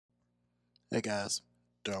Hey guys,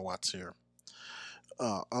 Darren Watts here.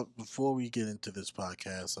 Before we get into this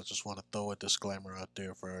podcast, I just want to throw a disclaimer out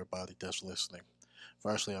there for everybody that's listening.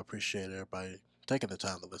 Firstly, I appreciate everybody taking the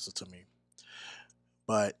time to listen to me.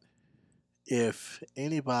 But if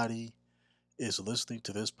anybody is listening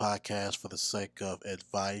to this podcast for the sake of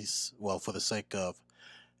advice, well, for the sake of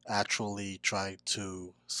actually trying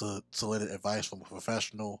to solicit advice from a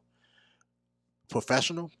professional,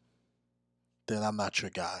 then I'm not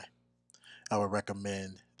your guy. I would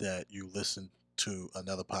recommend that you listen to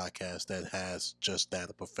another podcast that has just that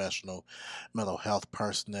a professional mental health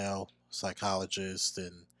personnel, psychologists,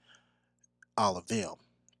 and all of them.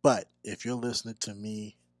 But if you're listening to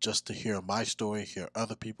me just to hear my story, hear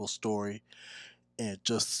other people's story, and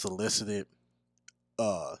just solicited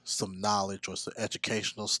some knowledge or some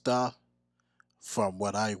educational stuff from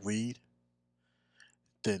what I read,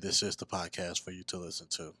 then this is the podcast for you to listen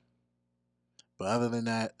to. But other than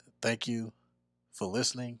that, thank you for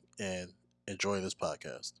listening and enjoy this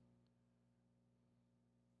podcast.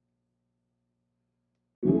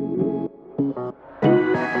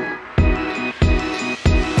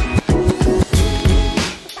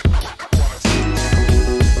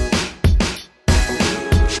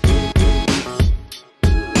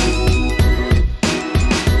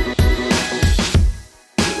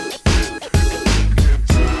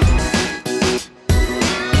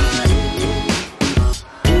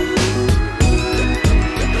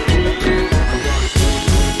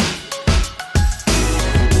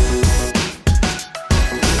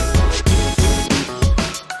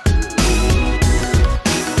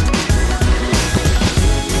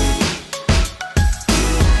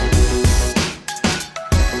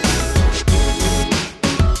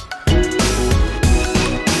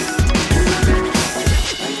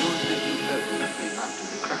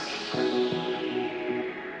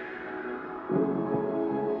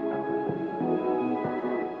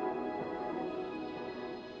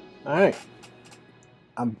 All right,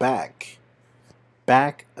 I'm back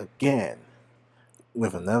again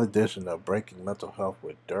with another edition of Breaking Mental Health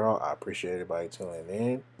with Daryl. I appreciate everybody tuning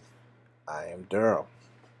in. I am Daryl.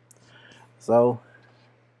 So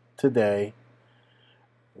today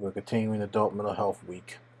we're continuing Adult Mental Health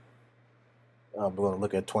Week. We're going to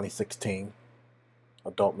look at 2016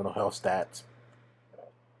 adult mental health stats.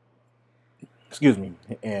 Excuse me,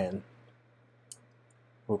 and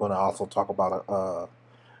we're going to also talk about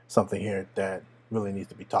something here that really needs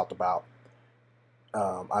to be talked about.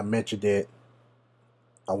 I mentioned it.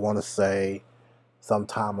 I want to say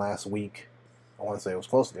sometime last week. I want to say it was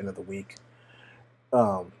close to the end of the week.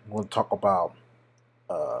 We'll talk about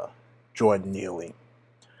Jordan Neely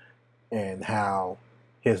and how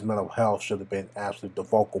his mental health should have been actually the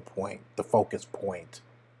focal point, the focus point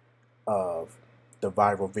of the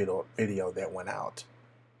viral video that went out,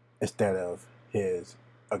 instead of his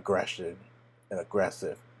aggression and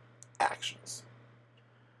aggressive actions.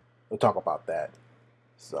 We'll talk about that.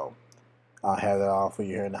 So I'll have that all for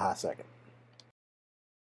you here in a hot second.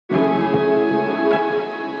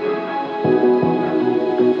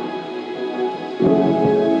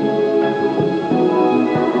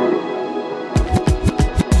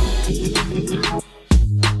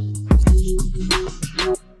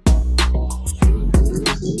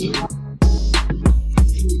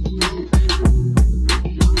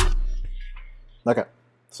 Okay,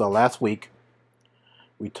 so last week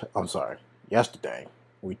yesterday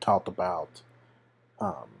we talked about.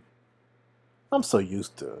 Um, I'm so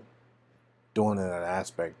used to doing it an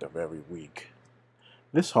aspect of every week.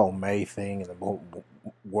 This whole May thing and the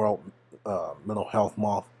World Mental Health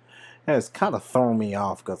Month has kind of thrown me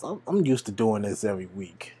off because I'm used to doing this every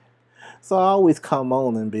week. So I always come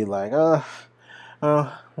on and be like,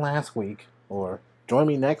 last week, or join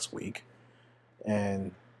me next week.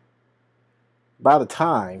 And by the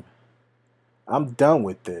time I'm done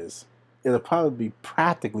with this, it'll probably be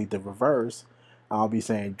practically the reverse. I'll be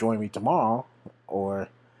saying, join me tomorrow, or,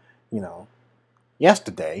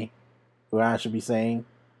 yesterday, where I should be saying,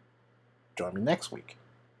 join me next week,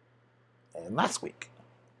 and last week.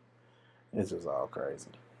 It's just all crazy.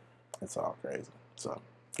 It's all crazy. So,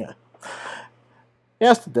 yeah.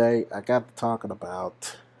 Yesterday, I got to talking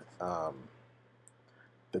about the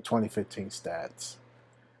 2015 stats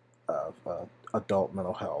of adult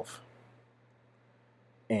mental health.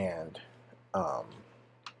 And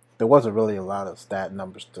there wasn't really a lot of stat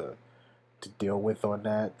numbers to deal with on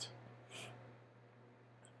that.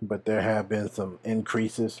 But there have been some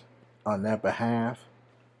increases on that behalf.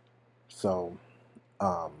 So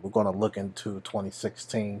we're going to look into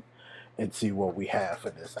 2016 and see what we have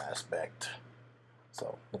for this aspect.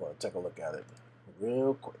 So we're going to take a look at it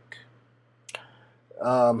real quick.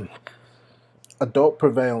 Adult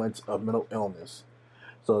prevalence of mental illness.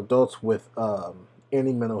 So adults with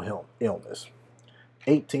any mental illness.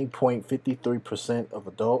 18.53% of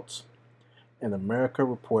adults in America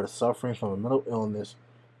reported suffering from a mental illness,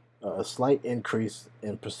 a slight increase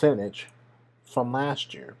in percentage from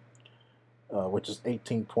last year, which is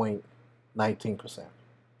 18.19%.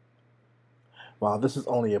 While this is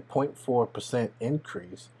only a 0.4%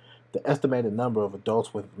 increase, the estimated number of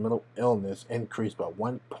adults with mental illness increased by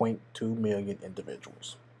 1.2 million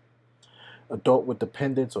individuals. Adult with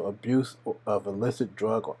dependence or abuse of illicit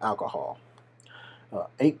drug or alcohol.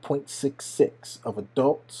 8.66 of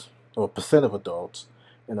adults, or percent of adults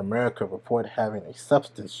in America report having a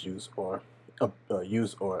substance use or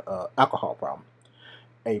alcohol problem.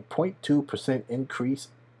 A 0.2% increase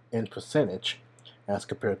in percentage as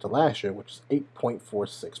compared to last year, which is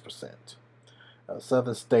 8.46%.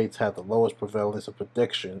 Southern states have the lowest prevalence of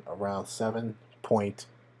addiction, around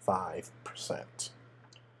 7.5%.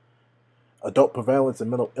 Adult prevalence in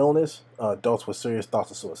mental illness, adults with serious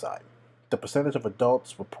thoughts of suicide. The percentage of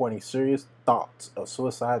adults reporting serious thoughts of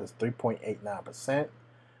suicide is 3.89%.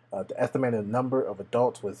 The estimated number of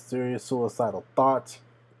adults with serious suicidal thoughts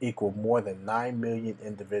equal more than 9 million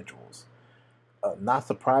individuals. Not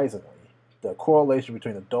surprisingly, the correlation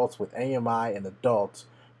between adults with AMI and adults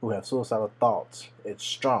who have suicidal thoughts is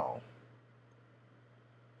strong.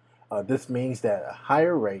 This means that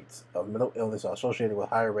higher rates of mental illness are associated with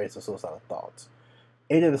higher rates of suicidal thoughts.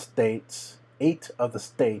 Eight of the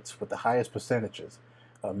states with the highest percentages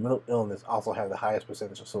of mental illness also have the highest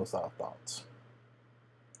percentage of suicidal thoughts.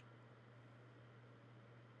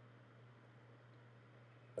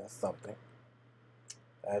 That's something.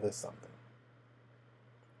 That is something.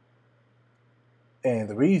 And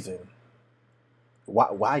the reason,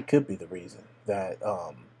 why could be the reason that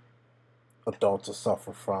adults will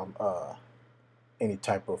suffer from any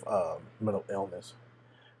type of mental illness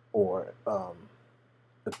or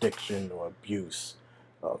addiction or abuse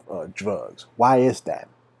of drugs. Why is that?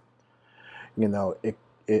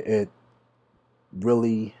 It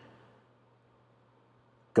really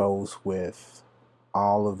goes with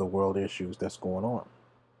all of the world issues that's going on.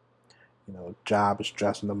 Job is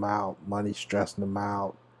stressing them out, money stressing them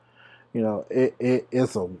out. It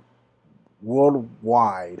is a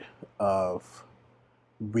worldwide of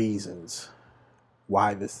reasons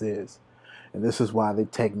why this is. And this is why they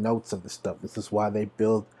take notes of this stuff. This is why they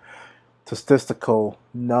build statistical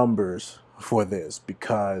numbers for this,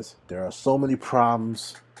 because there are so many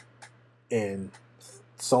problems and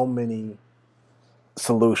so many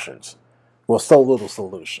solutions. Well, so little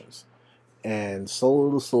solutions. And so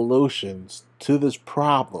little solutions to this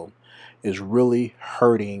problem is really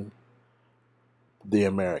hurting the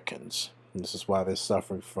Americans. And this is why they're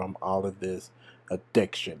suffering from all of this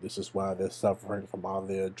addiction. This is why they're suffering from all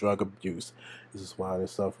their drug abuse. This is why they're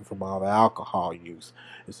suffering from all the alcohol use.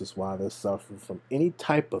 This is why they're suffering from any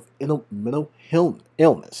type of mental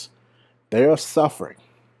illness. They are suffering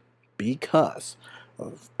because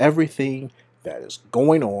of everything that is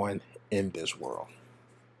going on in this world.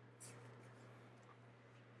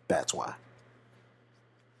 That's why.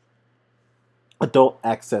 Adult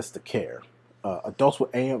access to care. Adults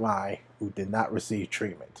with AMI who did not receive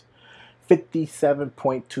treatment.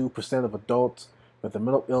 57.2% of adults with a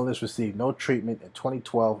mental illness received no treatment in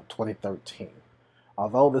 2012 and 2013.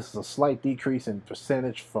 Although this is a slight decrease in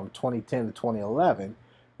percentage from 2010 to 2011,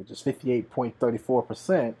 which is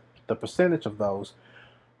 58.34%, the percentage of those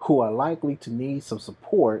who are likely to need some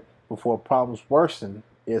support before problems worsen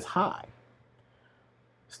is high.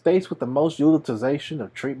 States with the most utilization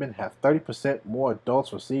of treatment have 30% more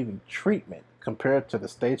adults receiving treatment compared to the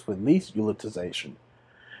states with least utilization.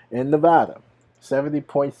 In Nevada,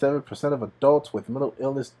 70.7% of adults with mental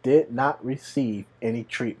illness did not receive any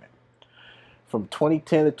treatment. From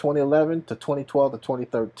 2010 to 2011 to 2012 to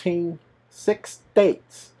 2013, 6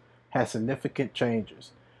 states had significant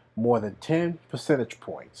changes, more than 10 percentage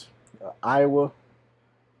points. Iowa,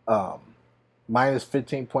 minus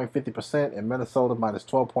 15.50%, and Minnesota minus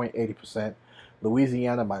 12.80%,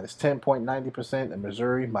 Louisiana minus 10.90%, and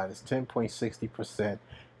Missouri minus 10.60%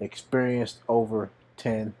 experienced over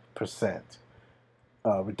 10%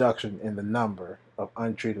 reduction in the number of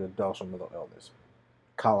untreated adults with mental illness.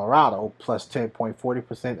 Colorado plus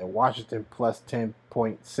 10.40% and Washington plus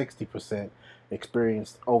 10.60%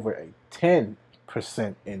 experienced over a 10%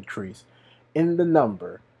 increase in the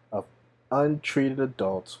number of untreated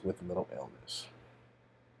adults with mental illness.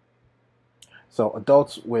 So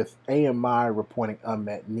adults with AMI reporting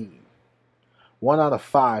unmet need. 1 out of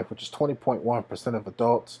 5, which is 20.1% of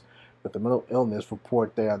adults with a mental illness,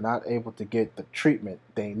 report they are not able to get the treatment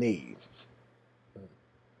they need.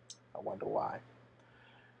 I wonder why.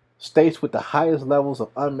 States with the highest levels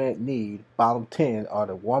of unmet need, bottom 10, are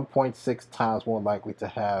the 1.6 times more likely to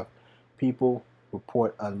have people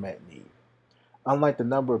report unmet need. Unlike the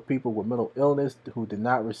number of people with mental illness who did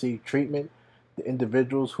not receive treatment, the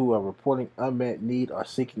individuals who are reporting unmet need are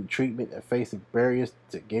seeking treatment and facing barriers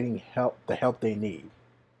to getting the help they need.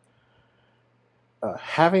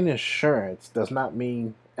 Having insurance does not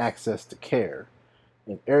mean access to care.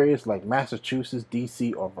 In areas like Massachusetts,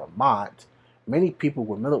 D.C., or Vermont, many people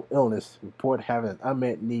with mental illness report having an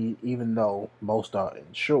unmet need even though most are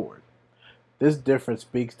insured. This difference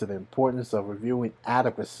speaks to the importance of reviewing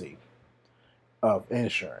adequacy of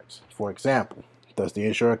insurance. For example, does the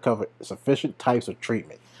insurer cover sufficient types of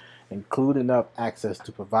treatment, include enough access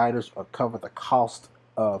to providers, or cover the cost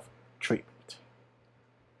of treatment?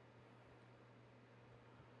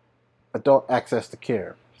 Adult access to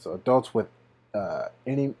care. So adults with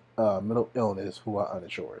any mental illness who are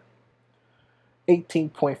uninsured.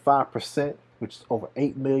 18.5%, which is over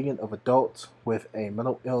 8 million of adults with a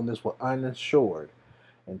mental illness, were uninsured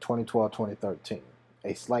in 2012-2013,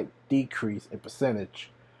 a slight decrease in percentage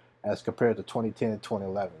as compared to 2010 and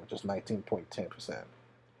 2011, which is 19.10%.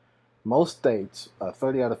 Most states,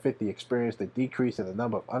 30 out of 50, experienced a decrease in the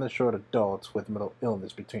number of uninsured adults with mental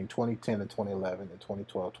illness between 2010 and 2011 and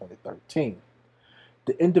 2012-2013.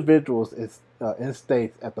 The individuals in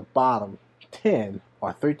states at the bottom 10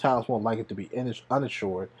 are 3 times more likely to be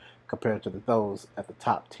uninsured compared to those at the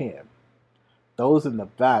top 10. Those in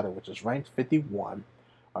Nevada, which is ranked 51,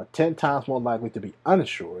 are 10 times more likely to be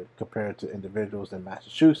uninsured compared to individuals in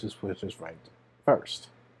Massachusetts, which is ranked first.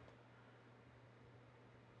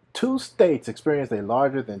 2 states experienced a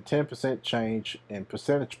larger than 10% change in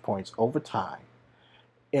percentage points over time.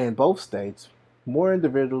 In both states, more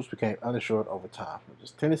individuals became uninsured over time, which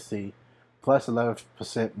is Tennessee, plus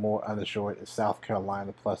 11% more uninsured, and South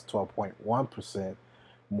Carolina, plus 12.1%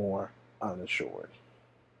 more uninsured.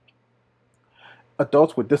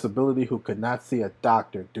 Adults with disability who could not see a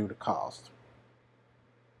doctor due to cost.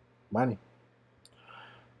 Money.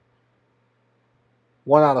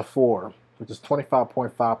 1 out of 4, which is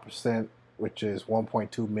 25.5%, which is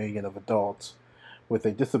 1.2 million of adults with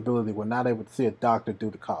a disability, were not able to see a doctor due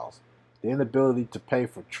to cost. The inability to pay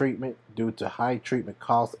for treatment due to high treatment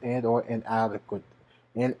costs and or inadequate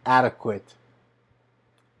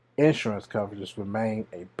insurance coverages remain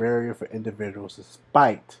a barrier for individuals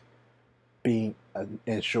despite being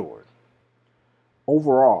insured.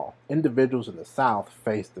 Overall, individuals in the South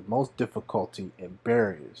face the most difficulty and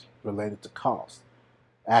barriers related to cost,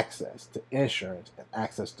 access to insurance, and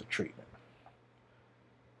access to treatment.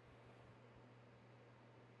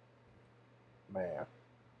 Man,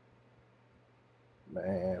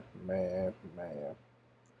 man.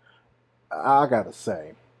 I gotta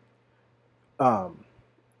say, um,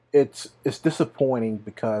 it's disappointing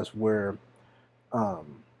because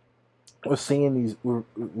um, we're seeing we're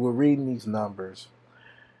reading these numbers,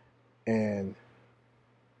 and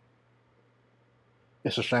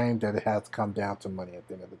it's a shame that it has to come down to money at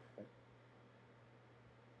the end of the day.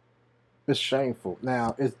 It's shameful.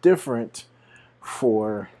 Now it's different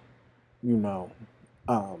for you know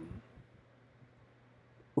um,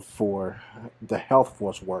 for the health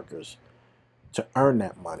force workers to earn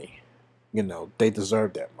that money. They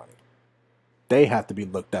deserve that money. They have to be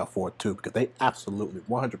looked out for too because they absolutely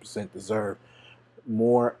 100% deserve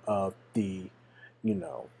more of the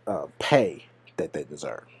pay that they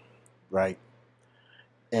deserve, right?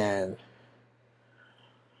 And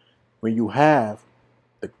when you have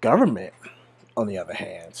the government, on the other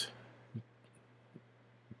hand,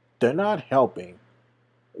 they're not helping.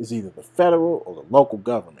 It's either the federal or the local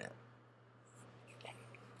government.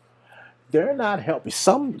 They're not helping.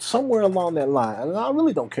 Somewhere along that line, and I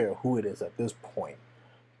really don't care who it is at this point,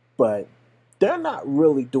 but they're not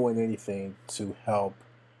really doing anything to help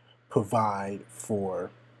provide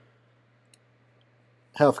for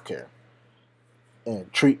healthcare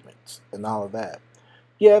and treatments and all of that.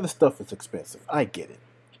 Yeah, the stuff is expensive. I get it.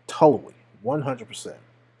 Totally. 100%.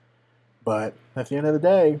 But at the end of the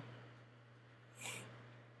day,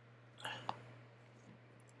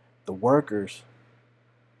 the workers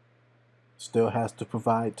still has to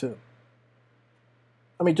provide too.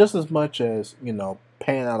 I mean, just as much as,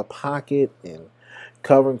 paying out of pocket and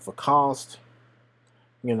covering for cost,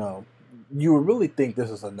 you know, you would really think this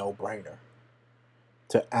is a no-brainer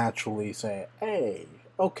to actually say, hey,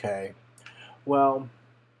 okay, well,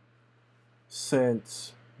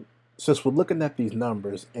 since we're looking at these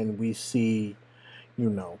numbers and we see,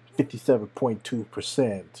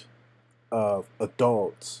 57.2% of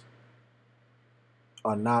adults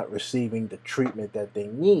are not receiving the treatment that they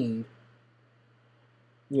need,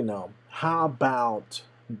 how about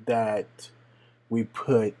that we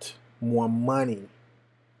put more money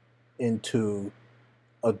into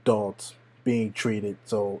adults being treated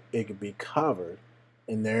so it could be covered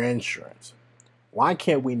in their insurance. Why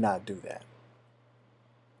can't we not do that?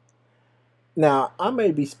 Now, I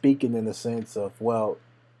may be speaking in the sense of, well,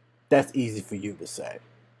 that's easy for you to say.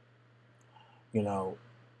 You know,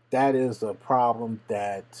 that is a problem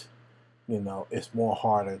that, it's more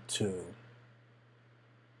harder to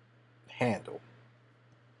handle.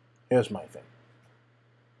 Here's my thing.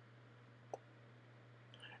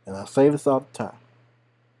 And I say this all the time.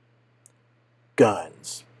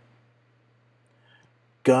 Guns.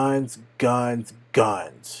 Guns, guns,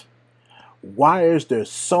 guns. Why is there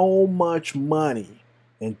so much money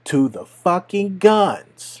into the fucking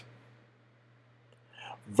guns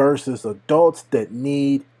versus adults that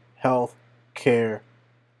need health care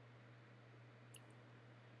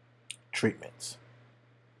treatments?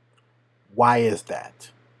 Why is that?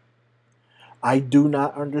 I do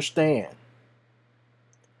not understand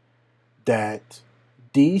that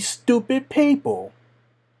these stupid people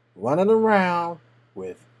running around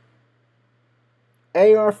with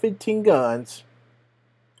AR-15 guns,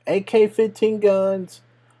 AK-15 guns,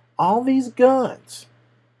 all these guns,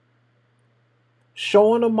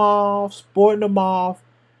 showing them off, sporting them off,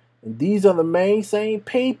 and these are the same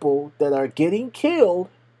people that are getting killed,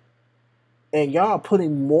 and y'all are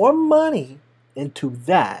putting more money into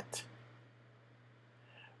that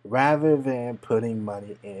rather than putting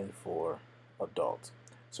money in for adults.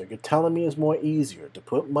 So you're telling me it's more easier to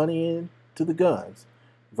put money into the guns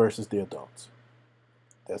versus the adults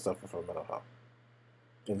that suffer from mental health.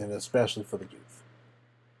 And then especially for the youth.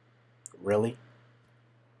 Really?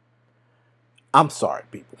 I'm sorry,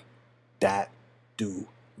 people. That do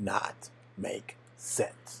not make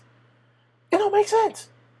sense. It don't make sense.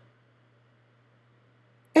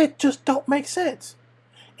 It just don't make sense.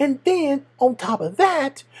 And then, on top of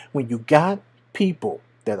that, when you got people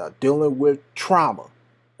that are dealing with trauma,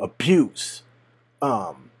 abuse,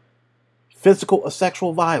 physical or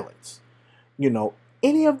sexual violence,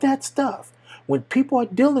 any of that stuff, when people are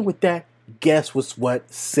dealing with that, guess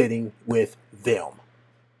what's sitting with them?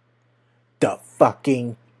 The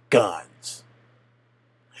fucking guns.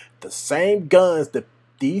 The same guns that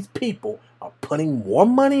these people are putting more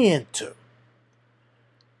money into.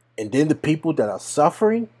 And then the people that are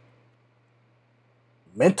suffering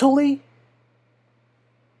mentally,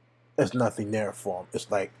 there's nothing there for them.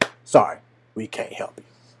 It's like, sorry, we can't help you.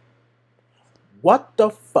 What the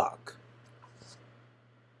fuck?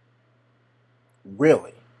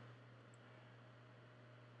 Really?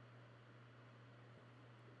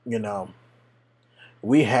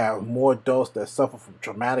 We have more adults that suffer from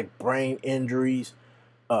traumatic brain injuries,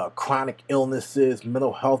 chronic illnesses,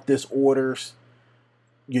 mental health disorders,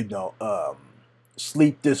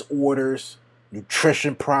 sleep disorders,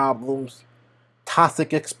 nutrition problems,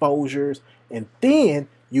 toxic exposures, and then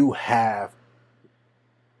you have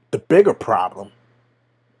the bigger problem,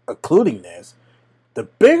 including this, the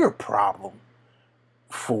bigger problem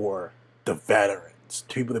for the veterans,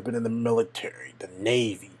 people that have been in the military, the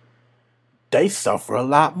Navy. They suffer a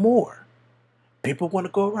lot more. People want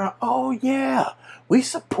to go around, oh yeah, we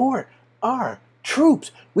support our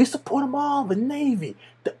troops. We support them all, the Navy,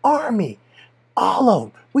 the Army, all of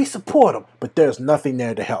them. We support them, but there's nothing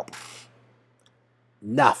there to help.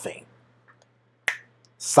 Nothing.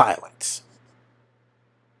 Silence.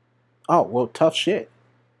 Oh, well, tough shit.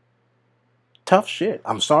 Tough shit.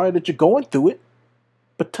 I'm sorry that you're going through it,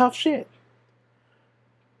 but tough shit.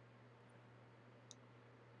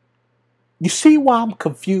 You see why I'm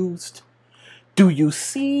confused? Do you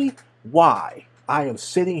see why I am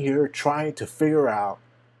sitting here trying to figure out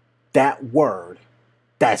that word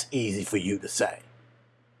that's easy for you to say?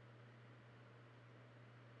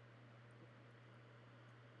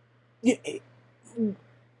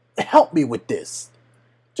 Help me with this.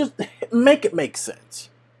 Just make it make sense.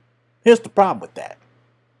 Here's the problem with that.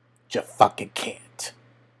 You fucking can't.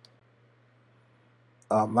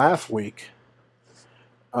 Last week,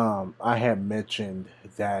 I had mentioned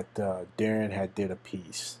that Darren had did a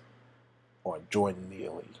piece on Jordan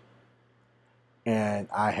Neely. And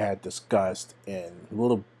I had discussed in a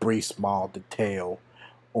little brief small detail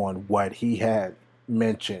on what he had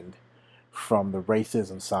mentioned from the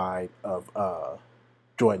racism side of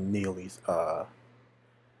Jordan Neely's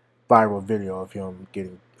viral video of him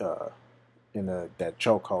getting in that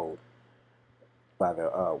chokehold by the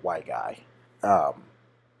white guy.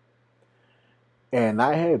 And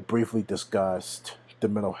I had briefly discussed the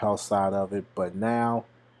mental health side of it, but now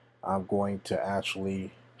I'm going to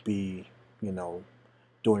actually be,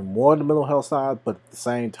 doing more on the mental health side, but at the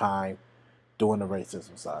same time, doing the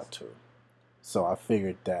racism side too. So I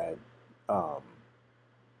figured that um,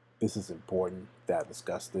 this is important that I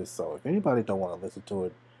discuss this. So if anybody don't want to listen to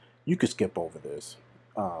it, you could skip over this.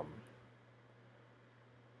 Um,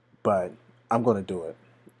 but I'm going to do it,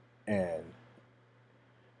 and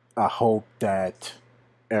I hope that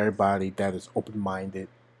everybody that is open minded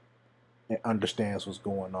and understands what's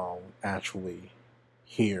going on actually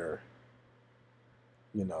hear,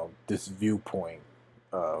 this viewpoint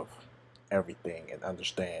of everything and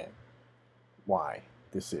understand why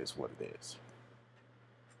this is what it is.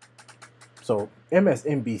 So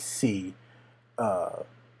MSNBC, uh,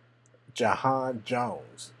 Jahan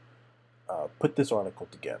Jones put this article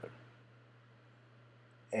together,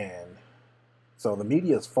 and so the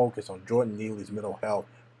media's focus on Jordan Neely's mental health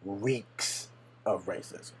reeks of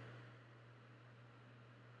racism.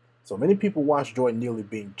 So many people watched Jordan Neely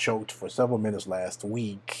being choked for several minutes last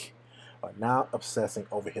week are now obsessing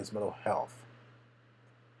over his mental health.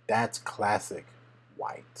 That's classic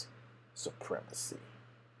white supremacy.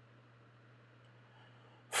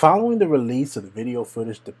 Following the release of the video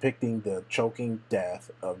footage depicting the choking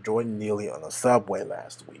death of Jordan Neely on a subway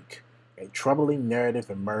last week, a troubling narrative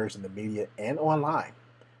emerged in the media and online.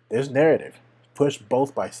 This narrative, pushed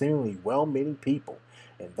both by seemingly well-meaning people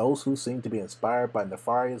and those who seem to be inspired by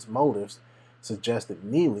nefarious motives, suggested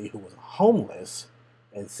Neely, who was homeless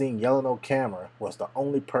and seen yelling on camera, was the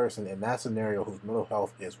only person in that scenario whose mental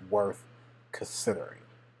health is worth considering.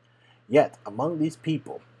 Yet, among these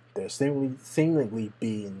people, there seemingly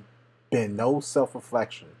been no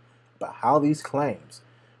self-reflection about how these claims,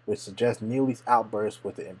 which suggest Neely's outburst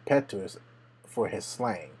was the impetus for his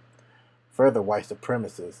slaying, further white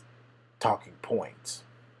supremacist talking points.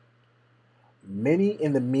 Many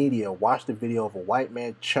in the media watched the video of a white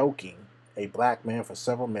man choking a black man for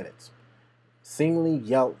several minutes, seemingly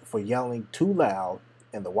yelling too loud,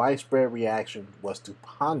 and the widespread reaction was to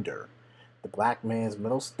ponder the black man's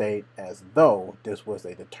mental state as though this was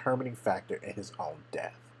a determining factor in his own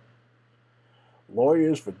death.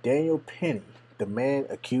 Lawyers for Daniel Penny, the man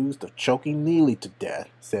accused of choking Neely to death,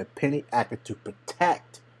 said Penny acted to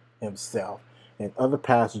protect himself and other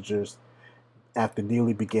passengers after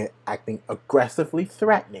Neely began acting aggressively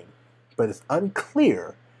threatening, but it's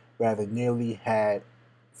unclear whether Neely had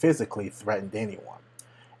physically threatened anyone.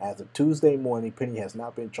 As of Tuesday morning, Penny has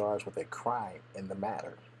not been charged with a crime in the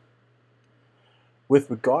matter. With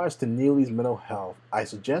regards to Neely's mental health, I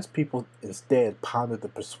suggest people instead ponder the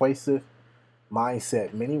persuasive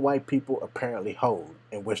mindset many white people apparently hold,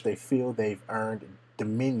 in which they feel they've earned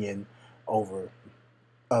dominion over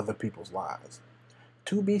other people's lives.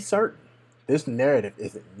 To be certain, this narrative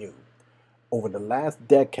isn't new. Over the last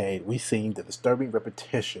decade, we've seen the disturbing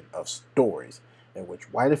repetition of stories in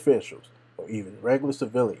which white officials, or even regular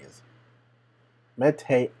civilians,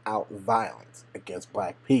 mete out violence against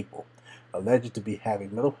black people, alleged to be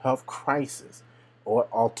having mental health crises or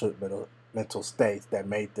altered mental states that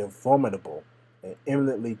made them formidable and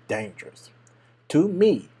imminently dangerous. To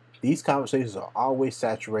me, these conversations are always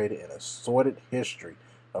saturated in a sordid history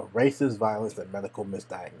of racist violence and medical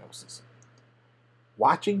misdiagnosis.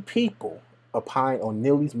 Watching people opine on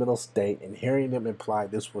Neely's mental state and hearing them imply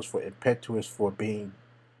this was for impetus for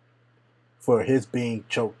his being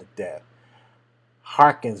choked to death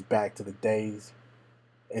harkens back to the days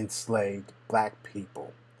enslaved black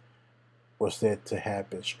people were said to have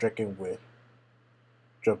been stricken with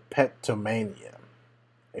drapetomania,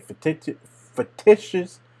 a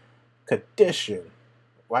fictitious condition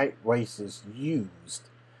white racists used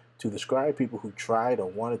to describe people who tried or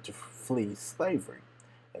wanted to flee slavery.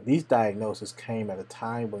 And these diagnoses came at a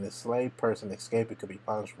time when the enslaved person escaping could be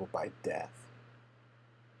punishable by death.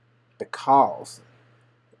 The cause,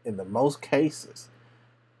 in the most cases,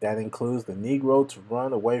 that includes the Negro to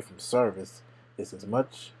run away from service, is as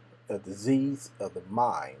much a disease of the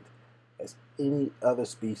mind as any other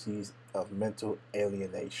species of mental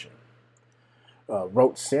alienation,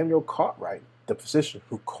 wrote Samuel Cartwright, the physician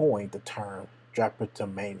who coined the term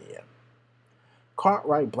drapetomania.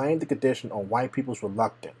 Cartwright blamed the condition on white people's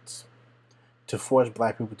reluctance to force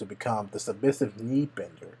black people to become the submissive knee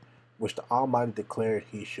bender which the Almighty declared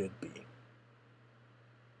he should be.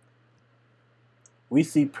 We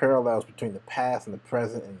see parallels between the past and the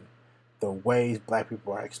present and the ways black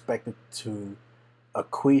people are expected to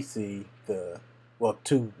acquiesce to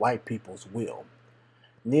white people's will.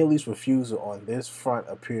 Neely's refusal on this front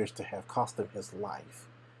appears to have cost him his life,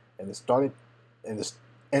 and it's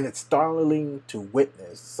startling to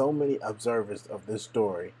witness so many observers of this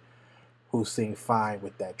story who seem fine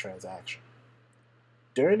with that transaction.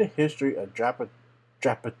 During the history of drapetomania,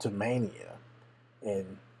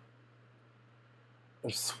 and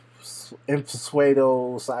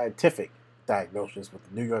pseudoscientific diagnosis with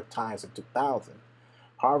the New York Times in 2000,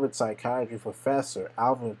 Harvard psychiatry professor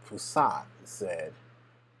Alvin Poussin said,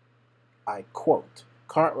 I quote,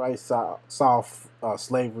 Cartwright saw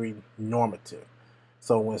slavery normative.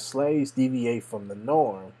 So when slaves deviate from the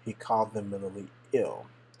norm, he called them mentally ill.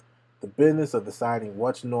 The business of deciding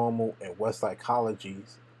what's normal and what psychopathology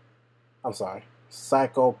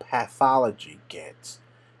gets,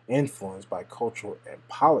 influenced by culture and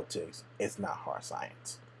politics, is not hard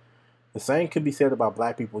science. The same could be said about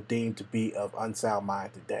black people deemed to be of unsound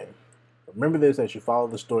mind today. Remember this as you follow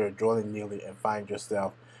the story of Jordan Neely and find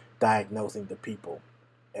yourself diagnosing the people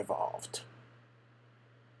involved.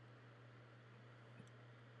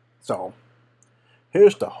 So,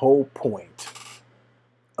 here's the whole point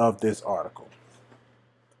of this article.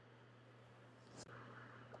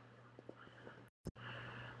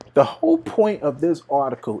 The whole point of this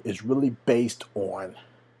article is really based on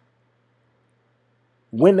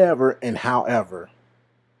whenever and however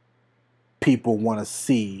people want to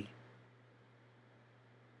see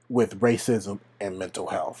with racism and mental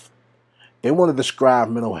health. They want to describe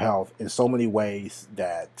mental health in so many ways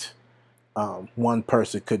that one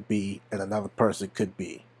person could be and another person could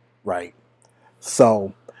be, right?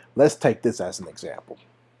 So let's take this as an example.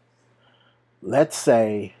 Let's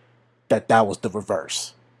say that was the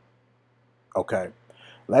reverse. Okay.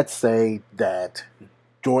 Let's say that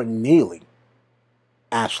Jordan Neely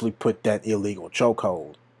actually put that illegal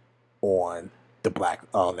chokehold on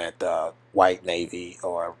that white Navy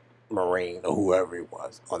or Marine or whoever he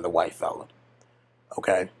was, on the white fella.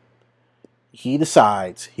 Okay? He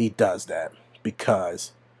decides he does that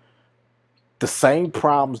because the same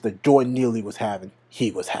problems that Jordan Neely was having,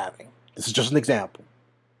 he was having. This is just an example.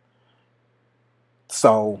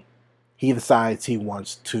 So he decides he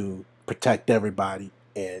wants to protect everybody,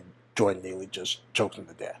 and Jordan Neely just chokes him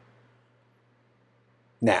to death.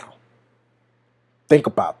 Now, think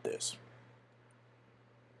about this.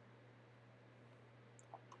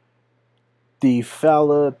 The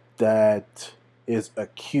fella that is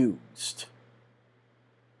accused,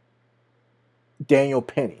 Daniel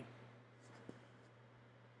Penny,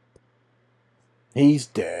 he's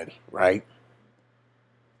dead, right?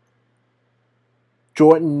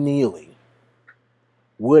 Jordan Neely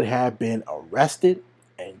would have been arrested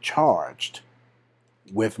and charged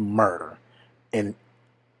with murder. And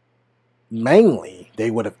mainly,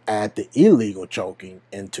 they would have added the illegal choking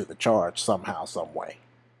into the charge somehow, some way.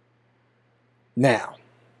 Now,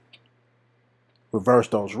 reverse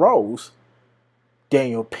those roles.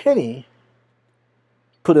 Daniel Penny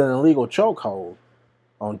put an illegal chokehold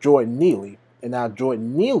on Jordan Neely, and now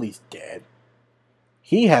Jordan Neely's dead.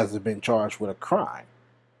 He hasn't been charged with a crime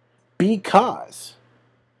because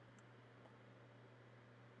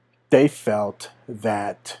they felt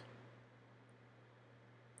that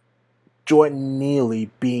Jordan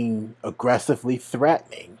Neely being aggressively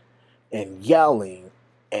threatening and yelling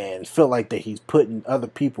and feel like that he's putting other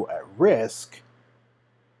people at risk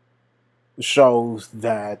shows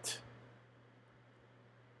that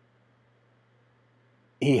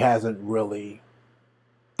he was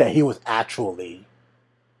actually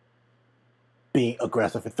being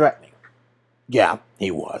aggressive and threatening. Yeah, he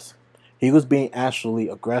was. He was being actually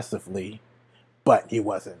aggressively, but he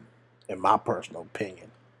wasn't, in my personal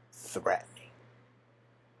opinion, threatening.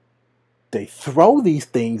 They throw these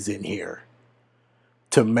things in here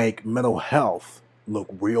to make mental health look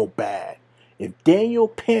real bad. If Daniel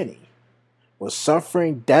Penny was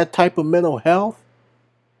suffering that type of mental health,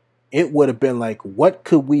 it would have been like, what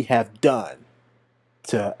could we have done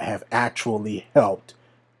to have actually helped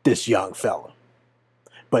this young fella?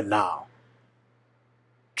 But now,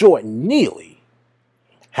 Jordan Neely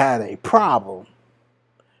had a problem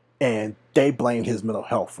and they blamed his mental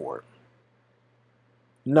health for it.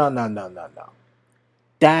 No.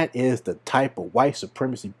 That is the type of white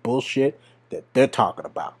supremacy bullshit that they're talking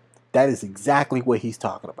about. That is exactly what he's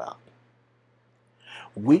talking about.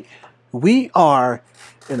 We are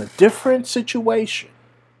in a different situation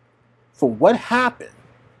from what happened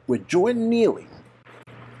with Jordan Neely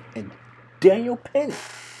and Daniel Penny.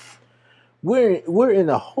 We're in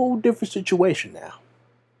a whole different situation now.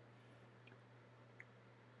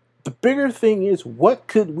 The bigger thing is, what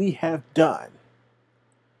could we have done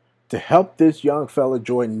to help this young fella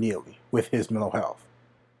Jordan Neely with his mental health?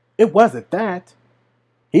 It wasn't that.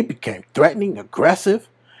 He became threatening, aggressive,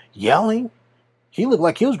 yelling. He looked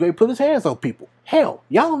like he was ready to put his hands on people. Hell,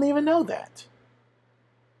 y'all don't even know that.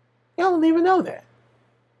 Y'all don't even know that.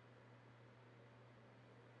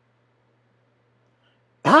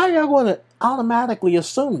 How are y'all going to automatically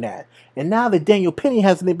assume that? And now that Daniel Penny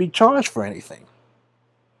hasn't been charged for anything.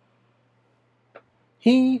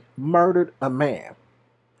 He murdered a man.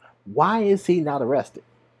 Why is he not arrested?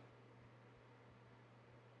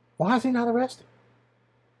 Why is he not arrested?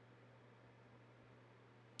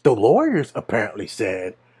 The lawyers apparently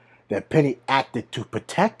said that Penny acted to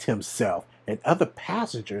protect himself and other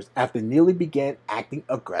passengers after Neely began acting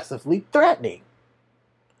aggressively threatening.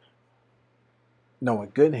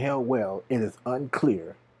 Knowing good and hell well, it is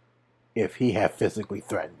unclear if he had physically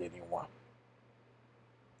threatened anyone.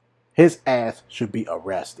 His ass should be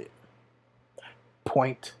arrested.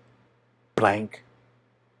 Point blank,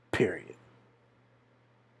 period.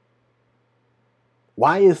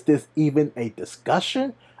 Why is this even a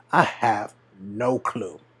discussion? I have no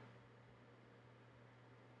clue.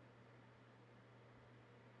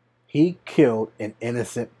 He killed an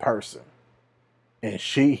innocent person, and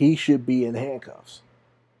he should be in handcuffs.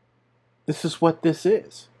 This is what this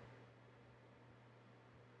is.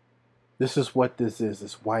 This is what this is.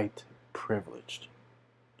 It's white privileged.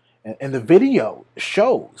 And the video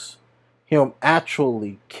shows him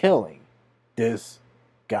actually killing this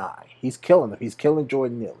guy. He's killing him. He's killing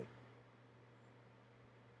Jordan Neely.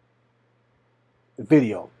 The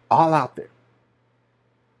video, all out there.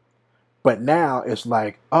 But now it's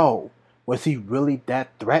like, oh, was he really that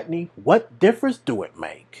threatening? What difference do it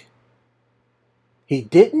make? He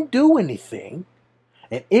didn't do anything.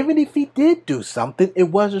 And even if he did do something, it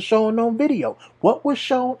wasn't shown on video. What was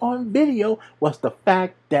shown on video was the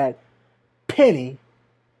fact that Penny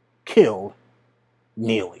killed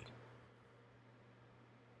Neely.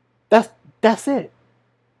 That's it.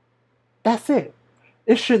 That's it.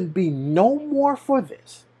 It shouldn't be no more for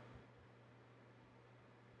this.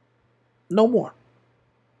 No more.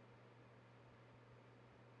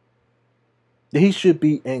 He should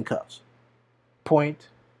be in cuffs. Point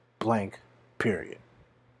blank, period.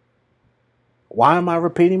 Why am I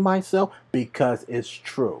repeating myself? Because it's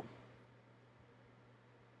true.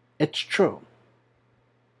 It's true.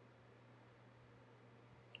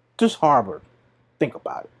 Just Harvard. Think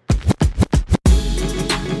about it.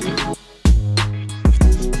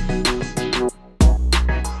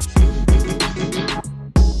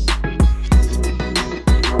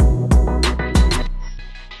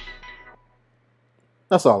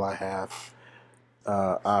 That's all I have.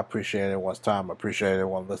 I appreciate everyone's time. I appreciate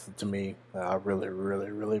everyone listening to me. I really,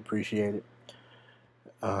 really, really appreciate it.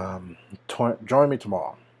 Join me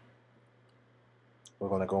tomorrow. We're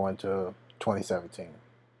going to go into 2017.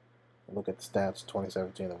 Look at the stats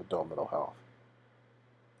 2017 of adult mental health.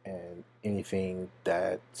 And anything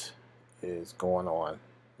that is going on,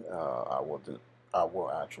 I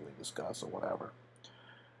will actually discuss or whatever.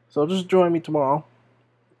 So just join me tomorrow,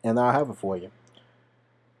 and I'll have it for you.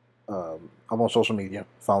 I'm on social media.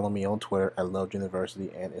 Follow me on Twitter at Love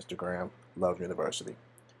University and Instagram Love University.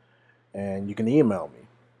 And you can email me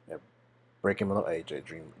at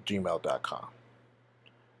breakingmentalage@gmail.com.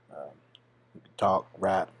 You can talk,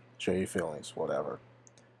 rap, share your feelings, whatever.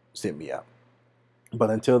 Hit me up. But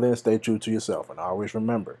until then, stay true to yourself. And always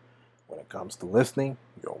remember, when it comes to listening,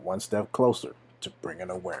 you're one step closer to bringing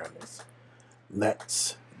awareness.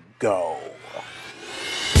 Let's go.